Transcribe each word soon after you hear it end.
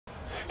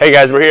Hey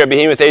guys, we're here at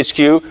Behemoth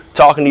HQ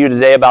talking to you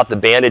today about the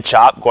banded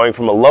chop, going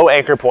from a low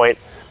anchor point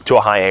to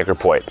a high anchor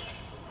point.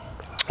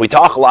 We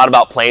talk a lot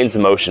about planes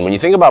of motion. When you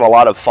think about a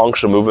lot of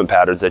functional movement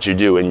patterns that you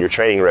do in your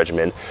training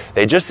regimen,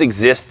 they just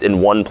exist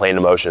in one plane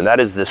of motion, and that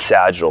is the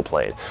sagittal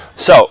plane.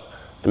 So,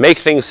 to make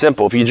things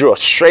simple, if you drew a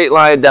straight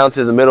line down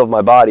through the middle of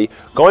my body,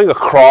 going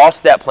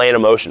across that plane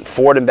of motion,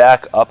 forward and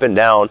back, up and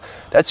down,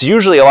 that's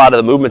usually a lot of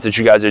the movements that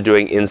you guys are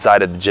doing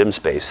inside of the gym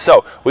space.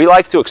 So we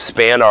like to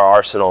expand our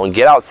arsenal and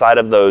get outside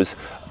of those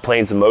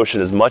planes of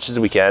motion as much as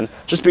we can,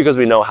 just because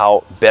we know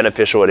how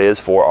beneficial it is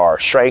for our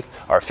strength,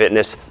 our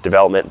fitness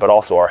development, but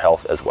also our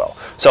health as well.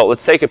 So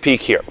let's take a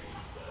peek here.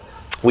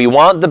 We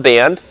want the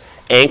band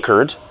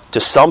anchored to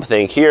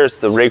something, here's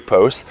the rig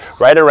post,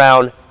 right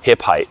around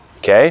hip height.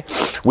 Okay,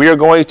 we are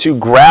going to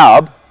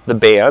grab the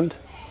band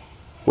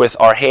with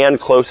our hand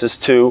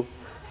closest to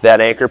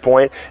that anchor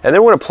point, and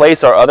then we're going to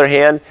place our other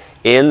hand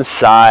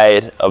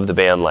inside of the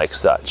band like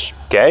such.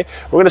 Okay,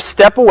 we're going to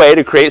step away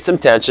to create some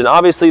tension.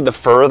 Obviously, the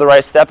further I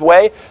step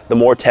away, the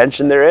more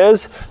tension there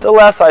is. The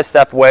less I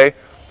step away,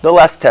 the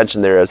less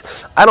tension there is.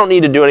 I don't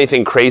need to do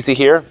anything crazy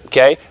here.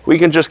 Okay, we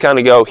can just kind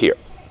of go here.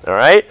 All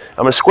right, I'm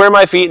going to square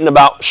my feet in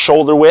about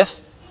shoulder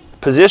width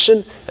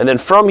position, and then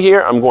from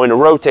here, I'm going to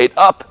rotate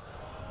up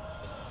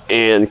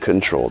and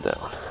control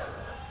down.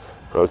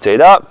 Rotate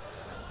up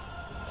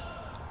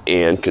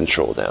and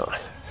control down.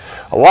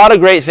 A lot of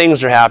great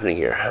things are happening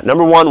here.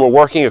 Number one, we're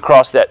working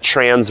across that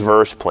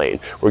transverse plane.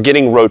 We're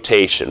getting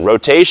rotation.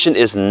 Rotation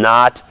is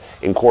not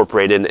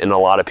incorporated in a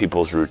lot of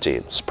people's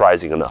routine,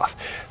 surprising enough.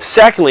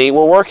 Secondly,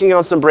 we're working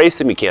on some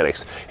bracing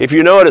mechanics. If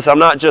you notice, I'm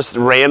not just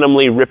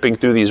randomly ripping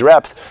through these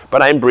reps,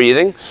 but I'm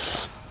breathing,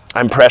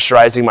 I'm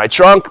pressurizing my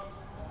trunk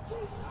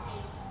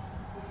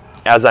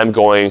as I'm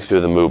going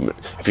through the movement.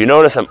 If you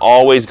notice, I'm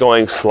always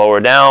going slower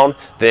down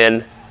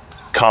than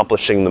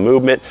accomplishing the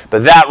movement.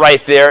 But that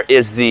right there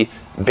is the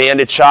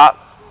banded chop,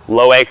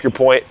 low anchor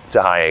point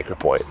to high anchor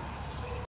point.